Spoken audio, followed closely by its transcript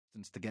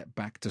to get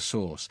back to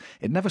source.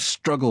 It never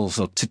struggles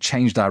to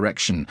change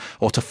direction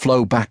or to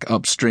flow back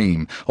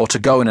upstream or to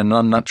go in an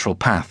unnatural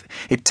path.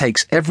 It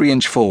takes every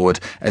inch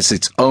forward as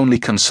its only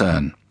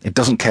concern. It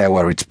doesn't care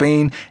where it's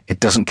been. It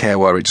doesn't care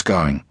where it's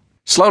going.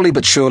 Slowly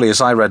but surely,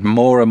 as I read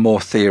more and more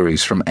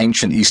theories from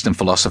ancient Eastern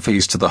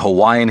philosophies to the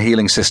Hawaiian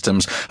healing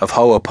systems of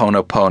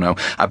Ho'oponopono,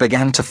 I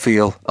began to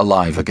feel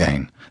alive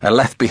again. I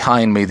left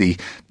behind me the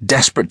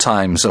desperate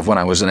times of when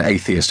I was an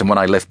atheist and when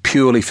I lived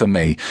purely for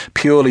me,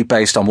 purely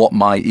based on what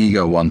my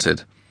ego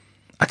wanted.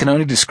 I can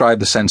only describe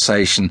the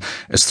sensation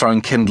as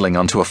throwing kindling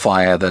onto a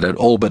fire that had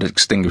all but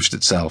extinguished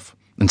itself,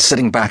 and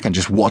sitting back and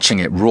just watching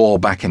it roar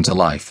back into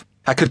life.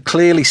 I could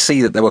clearly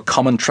see that there were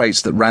common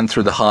traits that ran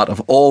through the heart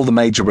of all the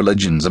major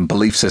religions and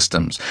belief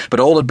systems, but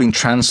all had been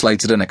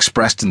translated and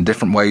expressed in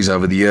different ways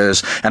over the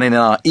years, and in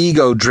our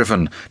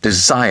ego-driven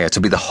desire to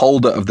be the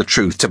holder of the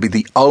truth, to be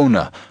the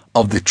owner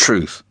of the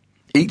truth.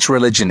 Each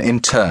religion,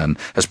 in turn,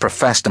 has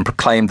professed and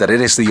proclaimed that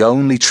it is the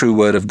only true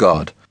word of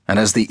God, and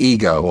as the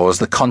ego, or as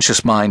the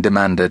conscious mind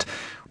demanded,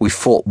 we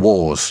fought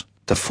wars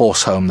to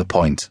force home the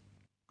point.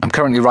 I'm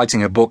currently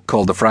writing a book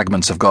called The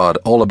Fragments of God,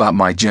 all about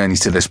my journey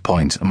to this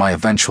point and my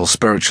eventual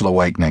spiritual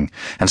awakening,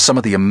 and some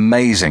of the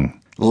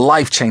amazing,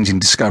 life-changing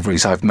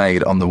discoveries I've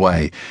made on the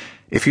way.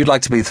 If you'd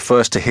like to be the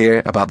first to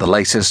hear about the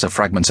latest of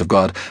Fragments of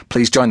God,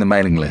 please join the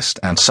mailing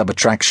list at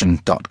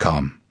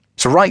Subattraction.com.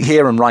 So right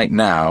here and right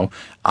now,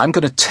 I'm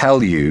going to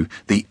tell you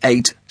the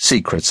 8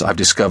 secrets I've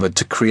discovered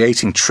to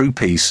creating true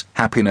peace,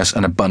 happiness,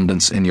 and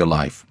abundance in your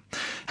life.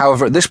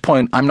 However, at this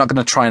point, I'm not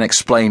going to try and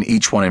explain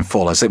each one in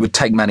full, as it would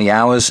take many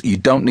hours. You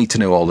don't need to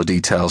know all the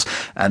details,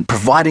 and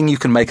providing you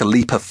can make a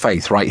leap of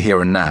faith right here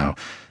and now.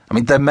 I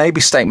mean, there may be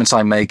statements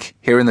I make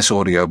here in this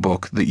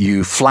audiobook that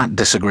you flat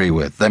disagree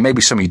with. There may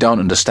be some you don't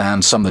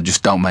understand, some that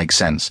just don't make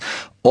sense.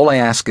 All I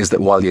ask is that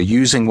while you're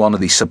using one of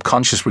the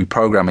subconscious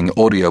reprogramming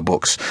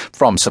audiobooks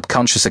from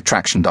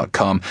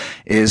subconsciousattraction.com,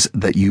 is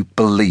that you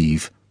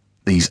believe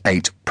these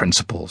 8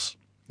 principles.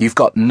 You've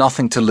got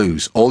nothing to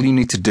lose. All you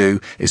need to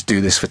do is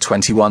do this for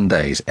 21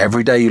 days.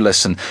 Every day you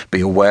listen,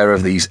 be aware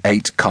of these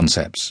 8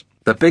 concepts.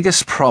 The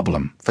biggest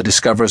problem for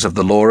discoverers of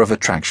the law of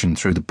attraction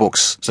through the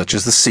books such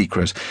as The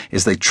Secret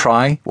is they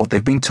try what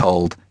they've been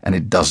told and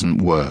it doesn't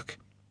work.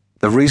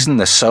 The reason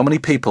there's so many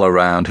people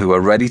around who are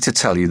ready to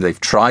tell you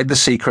they've tried The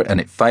Secret and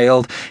it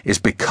failed is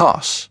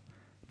because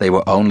they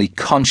were only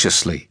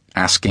consciously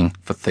asking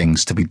for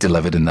things to be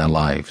delivered in their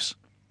lives.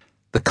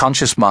 The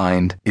conscious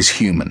mind is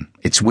human.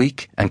 It's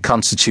weak and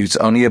constitutes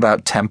only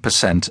about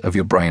 10% of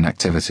your brain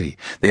activity.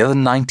 The other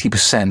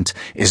 90%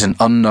 is an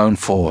unknown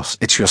force.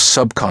 It's your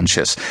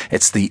subconscious.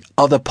 It's the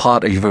other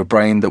part of your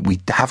brain that we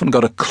haven't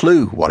got a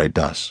clue what it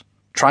does.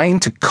 Trying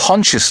to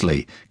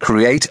consciously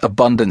create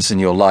abundance in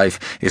your life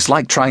is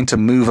like trying to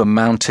move a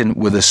mountain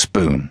with a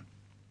spoon.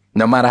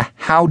 No matter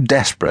how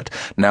desperate,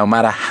 no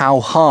matter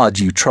how hard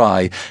you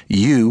try,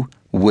 you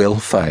will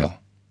fail.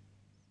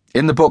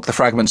 In the book, The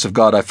Fragments of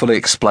God, I fully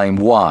explain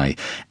why,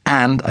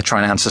 and I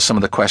try and answer some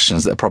of the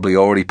questions that are probably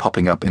already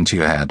popping up into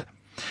your head.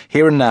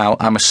 Here and now,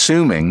 I'm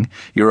assuming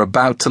you're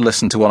about to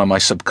listen to one of my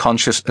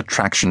subconscious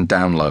attraction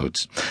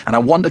downloads, and I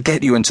want to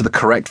get you into the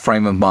correct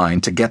frame of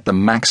mind to get the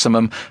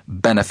maximum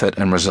benefit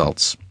and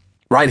results.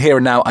 Right here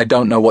and now, I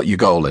don't know what your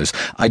goal is.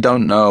 I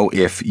don't know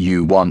if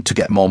you want to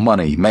get more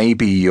money.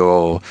 Maybe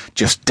you're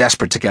just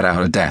desperate to get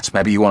out of debt.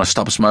 Maybe you want to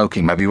stop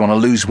smoking. Maybe you want to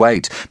lose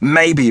weight.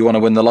 Maybe you want to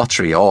win the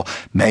lottery. Or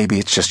maybe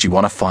it's just you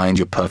want to find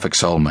your perfect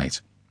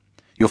soulmate.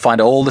 You'll find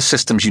all the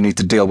systems you need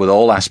to deal with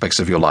all aspects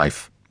of your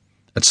life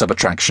at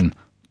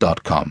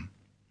Subattraction.com.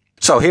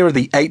 So here are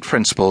the 8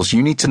 principles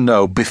you need to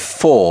know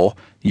before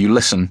you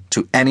listen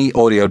to any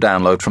audio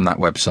download from that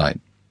website.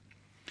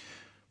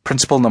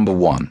 Principle number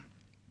 1.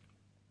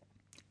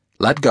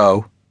 Let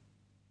go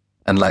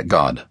and let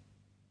God.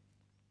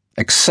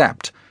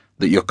 Accept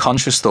that your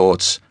conscious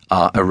thoughts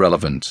are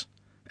irrelevant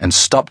and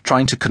stop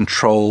trying to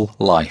control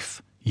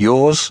life,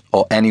 yours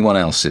or anyone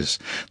else's.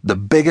 The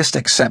biggest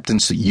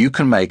acceptance that you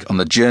can make on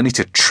the journey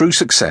to true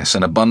success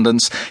and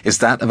abundance is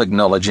that of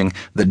acknowledging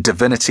that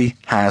divinity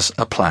has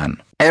a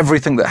plan.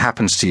 Everything that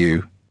happens to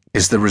you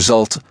is the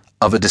result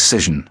of a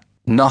decision.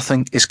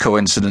 Nothing is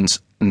coincidence,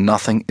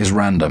 nothing is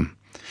random.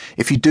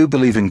 If you do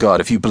believe in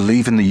God, if you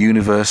believe in the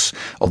universe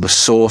or the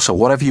source or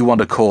whatever you want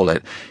to call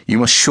it, you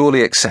must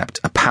surely accept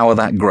a power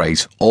that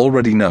great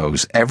already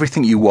knows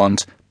everything you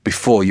want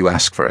before you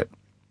ask for it.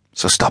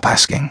 So stop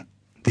asking.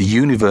 The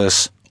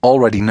universe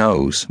already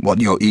knows what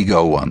your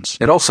ego wants.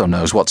 It also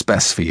knows what's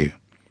best for you.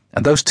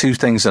 And those two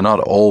things are not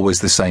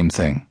always the same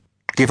thing.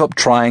 Give up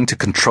trying to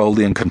control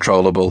the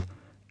uncontrollable,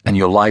 and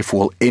your life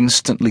will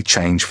instantly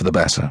change for the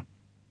better.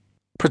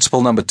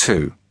 Principle number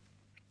 2.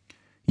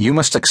 You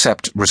must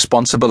accept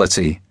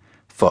responsibility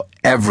for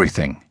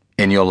everything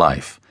in your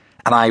life.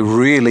 And I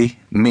really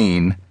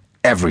mean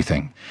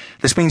everything.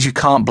 This means you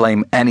can't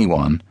blame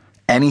anyone,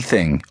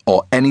 anything,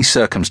 or any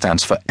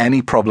circumstance for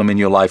any problem in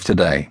your life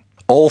today.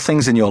 All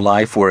things in your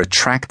life were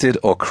attracted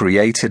or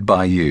created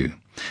by you.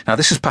 Now,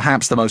 this is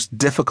perhaps the most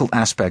difficult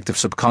aspect of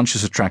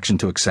subconscious attraction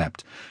to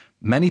accept.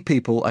 Many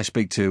people I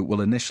speak to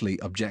will initially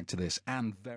object to this and